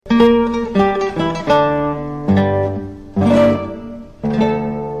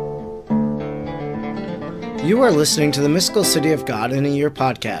are listening to the Mystical City of God in a Year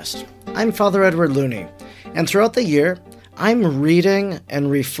podcast. I'm Father Edward Looney, and throughout the year, I'm reading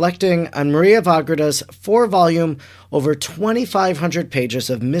and reflecting on Maria of Agrada's 4-volume, over 2,500 pages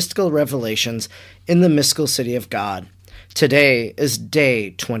of mystical revelations in the Mystical City of God. Today is day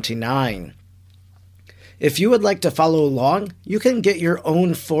 29. If you would like to follow along, you can get your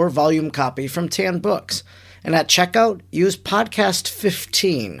own 4-volume copy from Tan Books. And at checkout, use podcast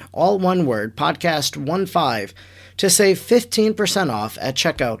 15, all one word, podcast 15, to save 15% off at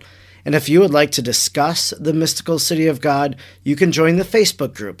checkout. And if you would like to discuss the Mystical City of God, you can join the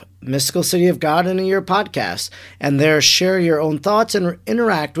Facebook group, Mystical City of God in a Year podcast, and there share your own thoughts and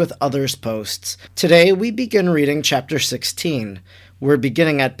interact with others' posts. Today, we begin reading chapter 16. We're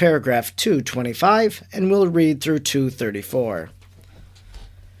beginning at paragraph 225, and we'll read through 234.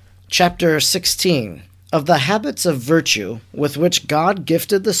 Chapter 16. Of the habits of virtue with which God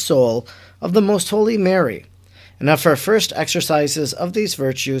gifted the soul of the Most Holy Mary, and of her first exercises of these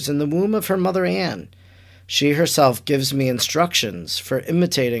virtues in the womb of her mother Anne. She herself gives me instructions for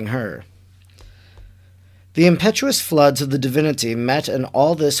imitating her. The impetuous floods of the divinity met in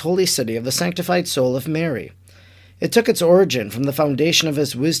all this holy city of the sanctified soul of Mary. It took its origin from the foundation of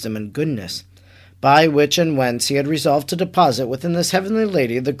his wisdom and goodness, by which and whence he had resolved to deposit within this heavenly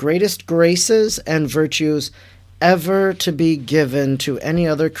lady the greatest graces and virtues ever to be given to any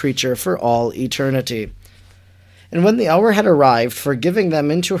other creature for all eternity. And when the hour had arrived for giving them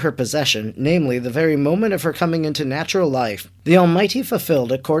into her possession, namely the very moment of her coming into natural life, the Almighty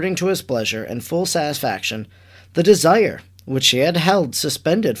fulfilled, according to his pleasure and full satisfaction, the desire which she had held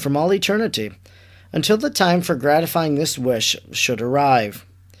suspended from all eternity, until the time for gratifying this wish should arrive.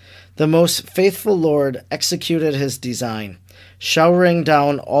 The most faithful Lord executed his design, showering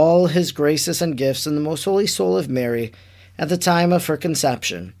down all his graces and gifts in the most holy soul of Mary at the time of her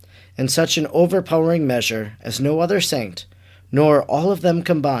conception, in such an overpowering measure as no other saint, nor all of them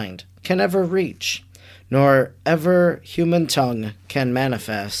combined, can ever reach, nor ever human tongue can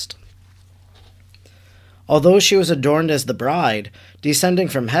manifest. Although she was adorned as the bride, descending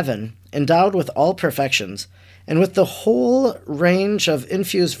from heaven, endowed with all perfections, and with the whole range of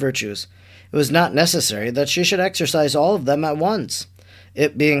infused virtues, it was not necessary that she should exercise all of them at once,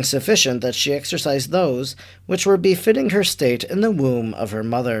 it being sufficient that she exercise those which were befitting her state in the womb of her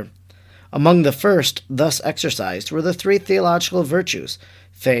mother. Among the first thus exercised were the 3 theological virtues,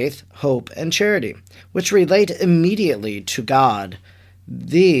 faith, hope, and charity, which relate immediately to God.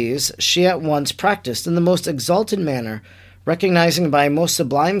 These she at once practiced in the most exalted manner, recognizing by most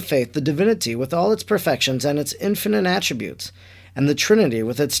sublime faith the divinity with all its perfections and its infinite attributes, and the Trinity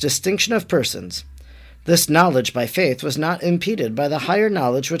with its distinction of persons. This knowledge by faith was not impeded by the higher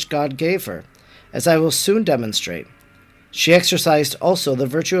knowledge which God gave her, as I will soon demonstrate. She exercised also the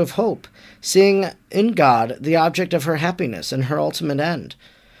virtue of hope, seeing in God the object of her happiness and her ultimate end.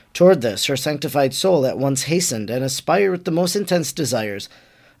 Toward this her sanctified soul at once hastened and aspired with the most intense desires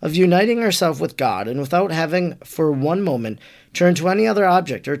of uniting herself with God, and without having for one moment turned to any other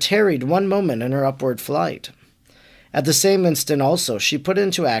object or tarried one moment in her upward flight. At the same instant also she put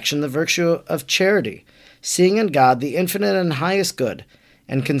into action the virtue of charity, seeing in God the infinite and highest good,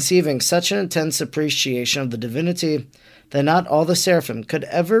 and conceiving such an intense appreciation of the divinity that not all the seraphim could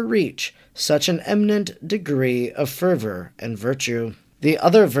ever reach such an eminent degree of fervor and virtue. The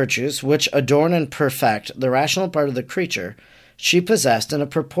other virtues which adorn and perfect the rational part of the creature she possessed in a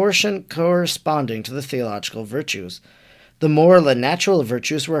proportion corresponding to the theological virtues. The moral and natural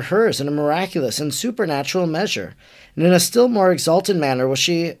virtues were hers in a miraculous and supernatural measure, and in a still more exalted manner was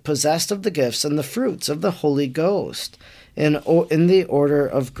she possessed of the gifts and the fruits of the Holy Ghost, in the order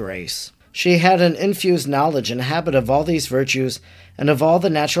of grace. She had an infused knowledge and habit of all these virtues, and of all the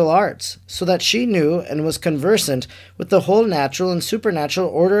natural arts, so that she knew and was conversant with the whole natural and supernatural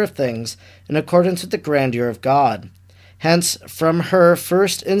order of things, in accordance with the grandeur of God. Hence, from her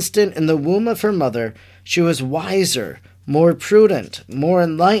first instant in the womb of her mother, she was wiser, more prudent, more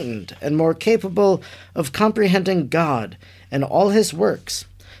enlightened, and more capable of comprehending God and all his works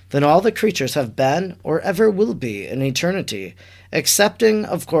than all the creatures have been or ever will be in eternity, excepting,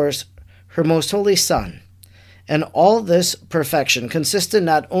 of course, her most holy Son. And all this perfection consisted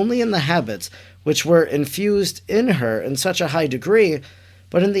not only in the habits which were infused in her in such a high degree,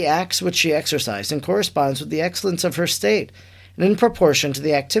 but in the acts which she exercised, and corresponds with the excellence of her state, and in proportion to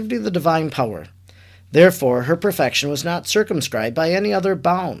the activity of the divine power. Therefore her perfection was not circumscribed by any other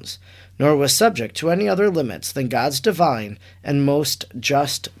bounds, nor was subject to any other limits than God's divine and most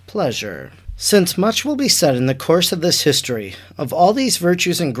just pleasure. Since much will be said in the course of this history of all these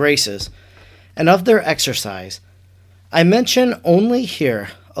virtues and graces, and of their exercise, I mention only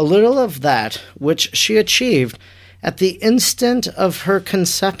here a little of that which she achieved at the instant of her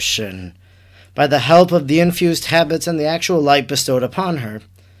conception, by the help of the infused habits and the actual light bestowed upon her.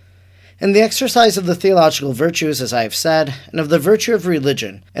 In the exercise of the theological virtues, as I have said, and of the virtue of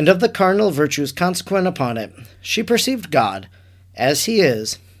religion, and of the cardinal virtues consequent upon it, she perceived God, as he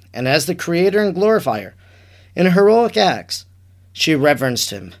is, and as the Creator and Glorifier. In heroic acts, she reverenced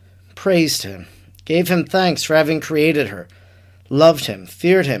him, praised him, gave him thanks for having created her, loved him,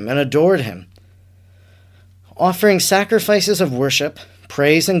 feared him, and adored him, offering sacrifices of worship,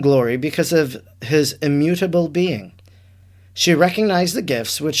 praise, and glory because of his immutable being. She recognized the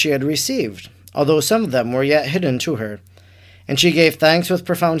gifts which she had received, although some of them were yet hidden to her, and she gave thanks with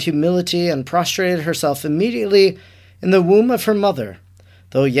profound humility and prostrated herself immediately in the womb of her mother,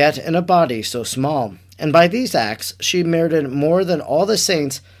 though yet in a body so small, and by these acts she merited more than all the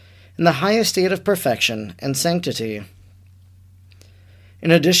saints in the highest state of perfection and sanctity.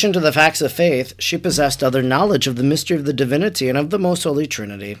 In addition to the facts of faith, she possessed other knowledge of the mystery of the divinity and of the most holy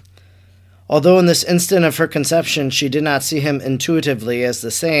Trinity. Although in this instant of her conception she did not see him intuitively as the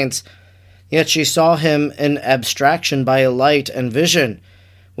saints, yet she saw him in abstraction by a light and vision,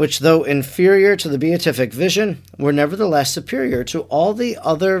 which, though inferior to the beatific vision, were nevertheless superior to all the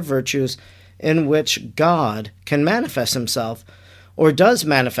other virtues in which God can manifest himself, or does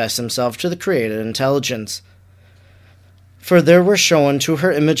manifest himself to the created intelligence. For there were shown to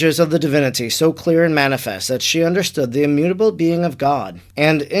her images of the divinity so clear and manifest that she understood the immutable being of God,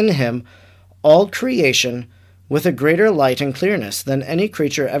 and in him all creation with a greater light and clearness than any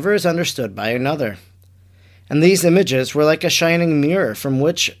creature ever is understood by another. And these images were like a shining mirror from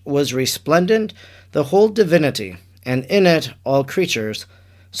which was resplendent the whole divinity, and in it all creatures,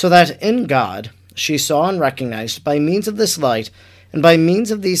 so that in God she saw and recognized by means of this light and by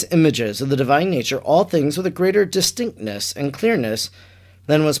means of these images of the divine nature all things with a greater distinctness and clearness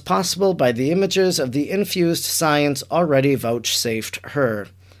than was possible by the images of the infused science already vouchsafed her.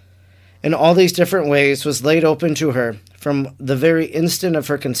 In all these different ways was laid open to her, from the very instant of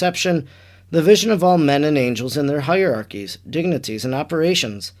her conception, the vision of all men and angels in their hierarchies, dignities, and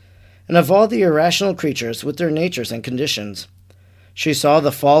operations, and of all the irrational creatures with their natures and conditions. She saw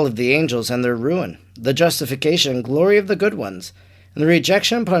the fall of the angels and their ruin, the justification and glory of the good ones, and the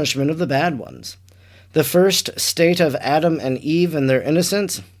rejection and punishment of the bad ones, the first state of Adam and Eve and their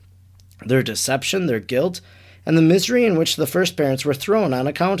innocence, their deception, their guilt, and the misery in which the first parents were thrown on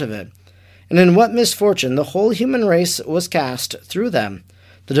account of it, and in what misfortune the whole human race was cast through them,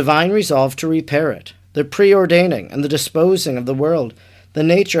 the divine resolve to repair it, the preordaining and the disposing of the world, the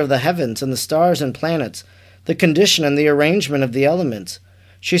nature of the heavens and the stars and planets, the condition and the arrangement of the elements.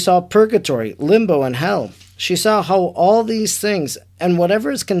 She saw purgatory, limbo, and hell. She saw how all these things, and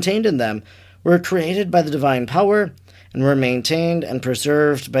whatever is contained in them, were created by the divine power, and were maintained and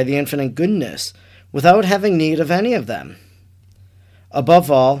preserved by the infinite goodness, without having need of any of them.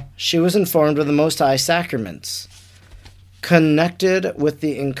 Above all, she was informed of the Most High sacraments, connected with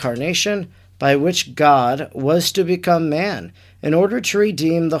the incarnation, by which God was to become man, in order to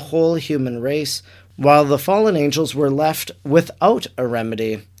redeem the whole human race, while the fallen angels were left without a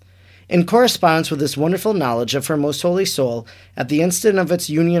remedy. In correspondence with this wonderful knowledge of her most holy soul, at the instant of its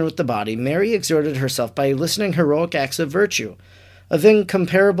union with the body, Mary exerted herself by eliciting heroic acts of virtue, of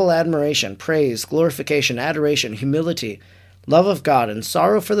incomparable admiration, praise, glorification, adoration, humility, love of God, and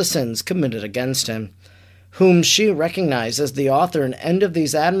sorrow for the sins committed against him, whom she recognized as the author and end of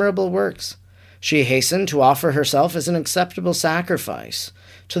these admirable works. She hastened to offer herself as an acceptable sacrifice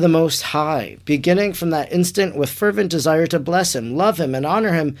to the Most High, beginning from that instant with fervent desire to bless him, love him, and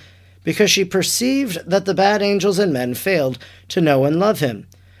honor him, because she perceived that the bad angels and men failed to know and love him.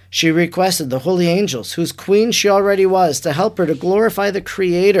 She requested the holy angels, whose queen she already was, to help her to glorify the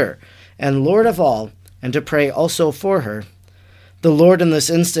Creator and Lord of all, and to pray also for her. The Lord in this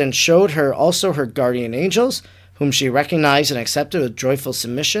instant showed her also her guardian angels, whom she recognized and accepted with joyful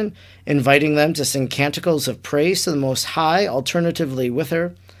submission, inviting them to sing canticles of praise to the Most High alternatively with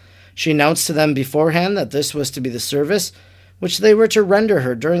her. She announced to them beforehand that this was to be the service which they were to render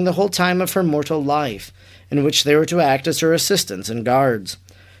her during the whole time of her mortal life, in which they were to act as her assistants and guards.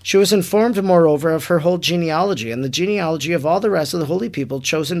 She was informed, moreover, of her whole genealogy and the genealogy of all the rest of the holy people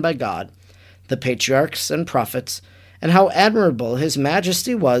chosen by God, the patriarchs and prophets, and how admirable his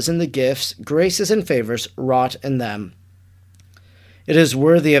majesty was in the gifts, graces, and favors wrought in them. It is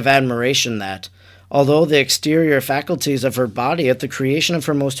worthy of admiration that, although the exterior faculties of her body at the creation of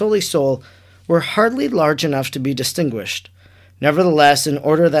her most holy soul were hardly large enough to be distinguished, nevertheless, in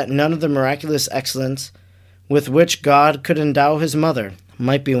order that none of the miraculous excellence with which God could endow his mother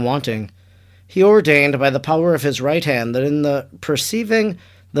might be wanting, he ordained by the power of his right hand that in the perceiving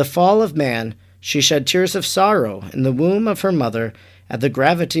the fall of man, she shed tears of sorrow in the womb of her mother at the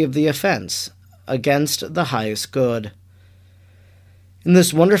gravity of the offense against the highest good. In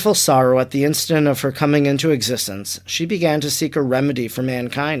this wonderful sorrow at the instant of her coming into existence, she began to seek a remedy for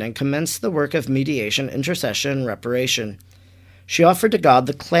mankind and commenced the work of mediation, intercession, and reparation. She offered to God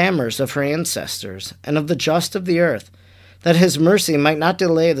the clamors of her ancestors and of the just of the earth, that his mercy might not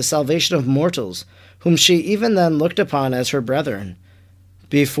delay the salvation of mortals, whom she even then looked upon as her brethren.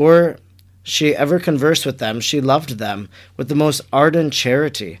 Before she ever conversed with them, she loved them with the most ardent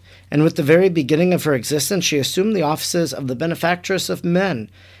charity, and with the very beginning of her existence she assumed the offices of the benefactress of men,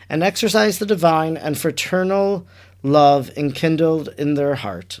 and exercised the divine and fraternal love enkindled in their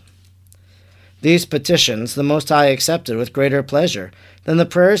heart. These petitions the Most High accepted with greater pleasure than the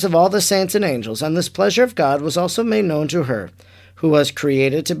prayers of all the saints and angels, and this pleasure of God was also made known to her, who was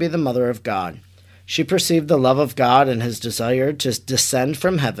created to be the Mother of God. She perceived the love of God and his desire to descend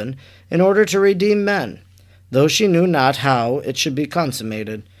from heaven in order to redeem men. Though she knew not how it should be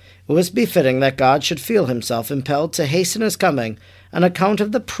consummated, it was befitting that God should feel himself impelled to hasten his coming on account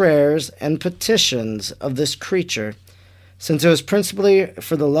of the prayers and petitions of this creature, since it was principally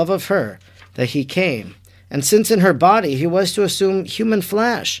for the love of her that he came, and since in her body he was to assume human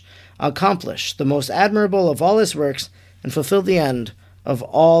flesh, accomplish the most admirable of all his works, and fulfill the end of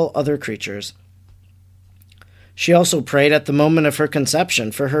all other creatures. She also prayed at the moment of her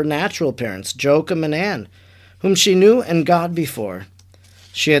conception for her natural parents, Joachim and Anne, whom she knew and God before.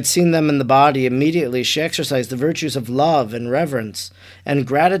 She had seen them in the body. Immediately she exercised the virtues of love and reverence and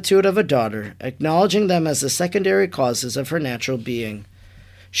gratitude of a daughter, acknowledging them as the secondary causes of her natural being.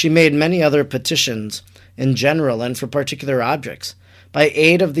 She made many other petitions, in general and for particular objects. By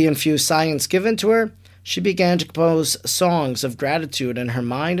aid of the infused science given to her, she began to compose songs of gratitude in her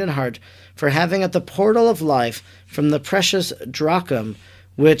mind and heart for having at the portal of life from the precious drachm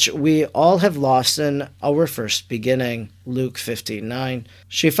which we all have lost in our first beginning. Luke 15:9.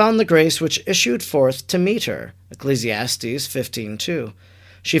 She found the grace which issued forth to meet her. Ecclesiastes 15:2.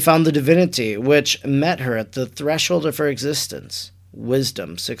 She found the divinity which met her at the threshold of her existence.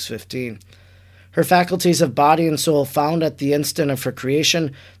 Wisdom 6:15. Her faculties of body and soul found at the instant of her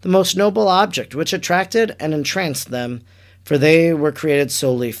creation the most noble object which attracted and entranced them, for they were created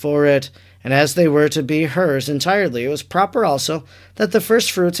solely for it, and as they were to be hers entirely, it was proper also that the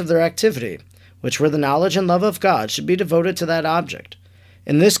first fruits of their activity, which were the knowledge and love of God, should be devoted to that object.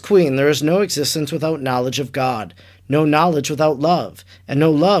 In this queen there is no existence without knowledge of God, no knowledge without love, and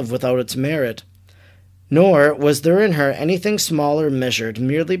no love without its merit. Nor was there in her anything small or measured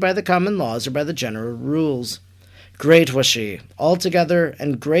merely by the common laws or by the general rules. Great was she, altogether,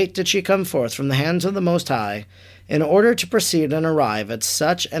 and great did she come forth from the hands of the Most High, in order to proceed and arrive at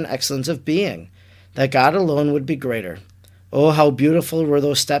such an excellence of being, that God alone would be greater. O how beautiful were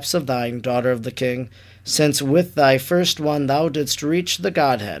those steps of thine, daughter of the King, since with thy first one thou didst reach the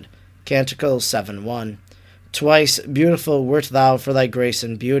Godhead. Canticle 7:1. Twice beautiful wert thou for thy grace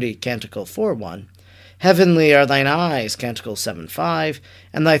and beauty. Canticle 4:1. Heavenly are thine eyes, Canticle 7:5,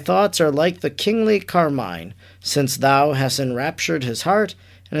 and thy thoughts are like the kingly carmine, since thou hast enraptured his heart,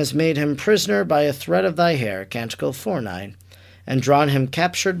 and hast made him prisoner by a thread of thy hair, Canticle 4:9, and drawn him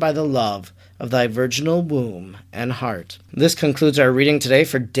captured by the love of thy virginal womb and heart. This concludes our reading today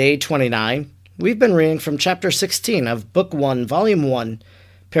for day 29. We've been reading from chapter 16 of Book 1, Volume 1,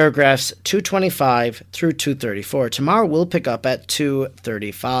 paragraphs 225 through 234. Tomorrow we'll pick up at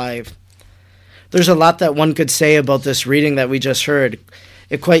 235. There's a lot that one could say about this reading that we just heard.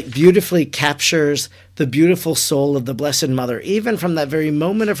 It quite beautifully captures the beautiful soul of the Blessed Mother, even from that very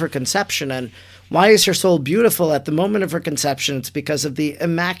moment of her conception. And why is her soul beautiful at the moment of her conception? It's because of the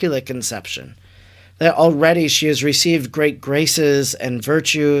Immaculate Conception. That already she has received great graces and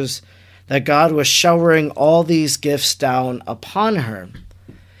virtues, that God was showering all these gifts down upon her.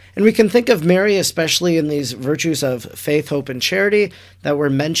 And we can think of Mary, especially in these virtues of faith, hope, and charity that were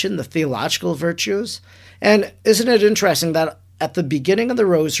mentioned, the theological virtues. And isn't it interesting that at the beginning of the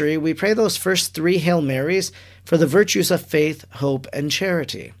Rosary, we pray those first 3 Hail Marys for the virtues of faith, hope, and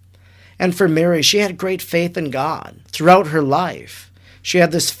charity. And for Mary, she had great faith in God throughout her life. She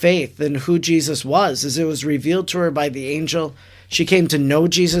had this faith in who Jesus was as it was revealed to her by the angel. She came to know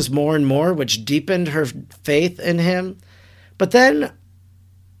Jesus more and more, which deepened her faith in him. But then,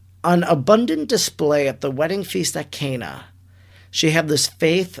 on abundant display at the wedding feast at Cana, she had this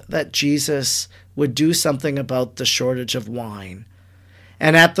faith that Jesus would do something about the shortage of wine.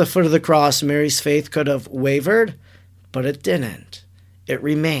 And at the foot of the cross, Mary's faith could have wavered, but it didn't. It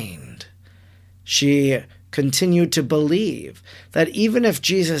remained. She continued to believe that even if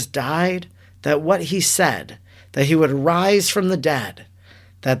Jesus died, that what he said, that he would rise from the dead,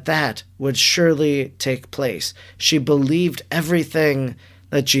 that would surely take place. She believed everything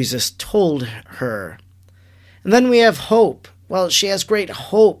that Jesus told her. And then we have hope. Well, she has great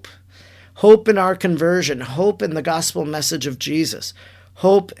hope. Hope in our conversion, hope in the gospel message of Jesus,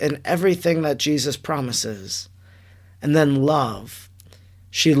 hope in everything that Jesus promises. And then love.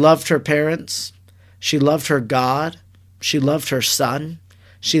 She loved her parents. She loved her God. She loved her son.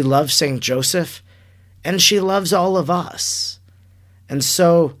 She loves St. Joseph. And she loves all of us. And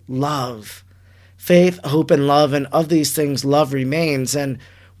so, love. Faith, hope, and love, and of these things, love remains. And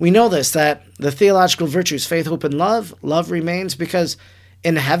we know this, that the theological virtues, faith, hope, and love remains because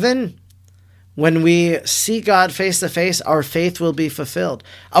in heaven, when we see God face to face, our faith will be fulfilled.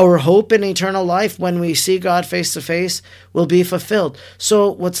 Our hope in eternal life, when we see God face to face, will be fulfilled. So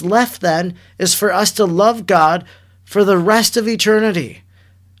what's left then is for us to love God for the rest of eternity.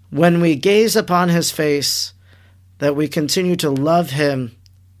 When we gaze upon his face, that we continue to love him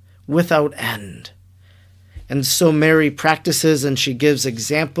without end. And so Mary practices and she gives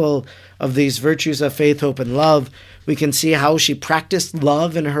example of these virtues of faith, hope, and love. We can see how she practiced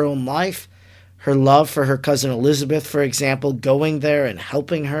love in her own life. Her love for her cousin Elizabeth, for example, going there and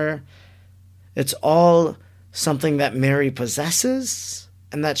helping her. It's all something that Mary possesses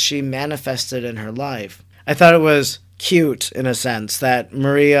and that she manifested in her life. I thought it was cute, in a sense, that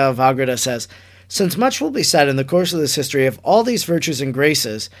Maria of Agreda says, "Since much will be said in the course of this history of all these virtues and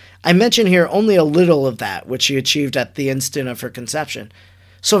graces, I mention here only a little of that which she achieved at the instant of her conception.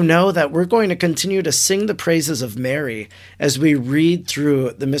 So know that we're going to continue to sing the praises of Mary as we read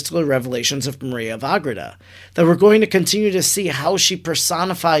through the mystical revelations of Maria of Agreda, that we're going to continue to see how she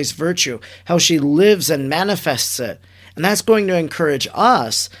personifies virtue, how she lives and manifests it, and that's going to encourage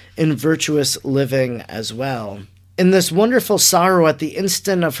us in virtuous living as well." In this wonderful sorrow at the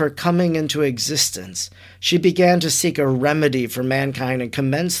instant of her coming into existence, she began to seek a remedy for mankind and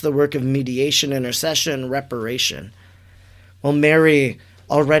commence the work of mediation, intercession, and reparation. Well, Mary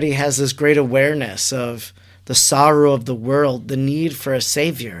already has this great awareness of the sorrow of the world, the need for a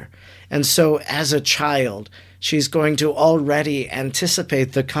Savior. And so as a child, she's going to already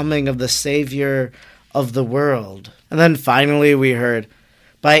anticipate the coming of the Savior of the world. And then finally we heard,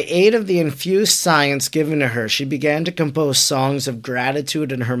 by aid of the infused science given to her, she began to compose songs of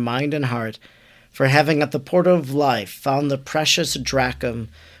gratitude in her mind and heart for having at the portal of life found the precious drachm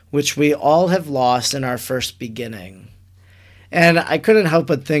which we all have lost in our first beginning. And I couldn't help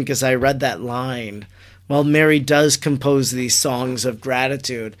but think as I read that line, well, Mary does compose these songs of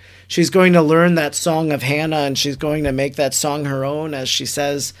gratitude. She's going to learn that song of Hannah, and she's going to make that song her own, as she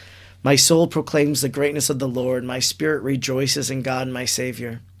says, "My soul proclaims the greatness of the Lord. My spirit rejoices in God, my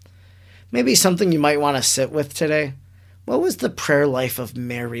Savior." Maybe something you might want to sit with today. What was the prayer life of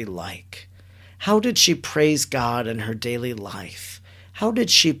Mary like? How did she praise God in her daily life? How did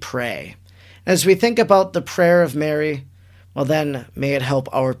she pray? As we think about the prayer of Mary, well then, may it help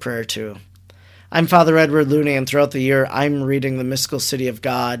our prayer too. I'm Father Edward Looney, and throughout the year, I'm reading The Mystical City of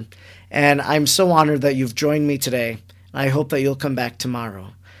God, and I'm so honored that you've joined me today, and I hope that you'll come back tomorrow.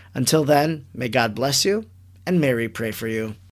 Until then, may God bless you, and Mary pray for you.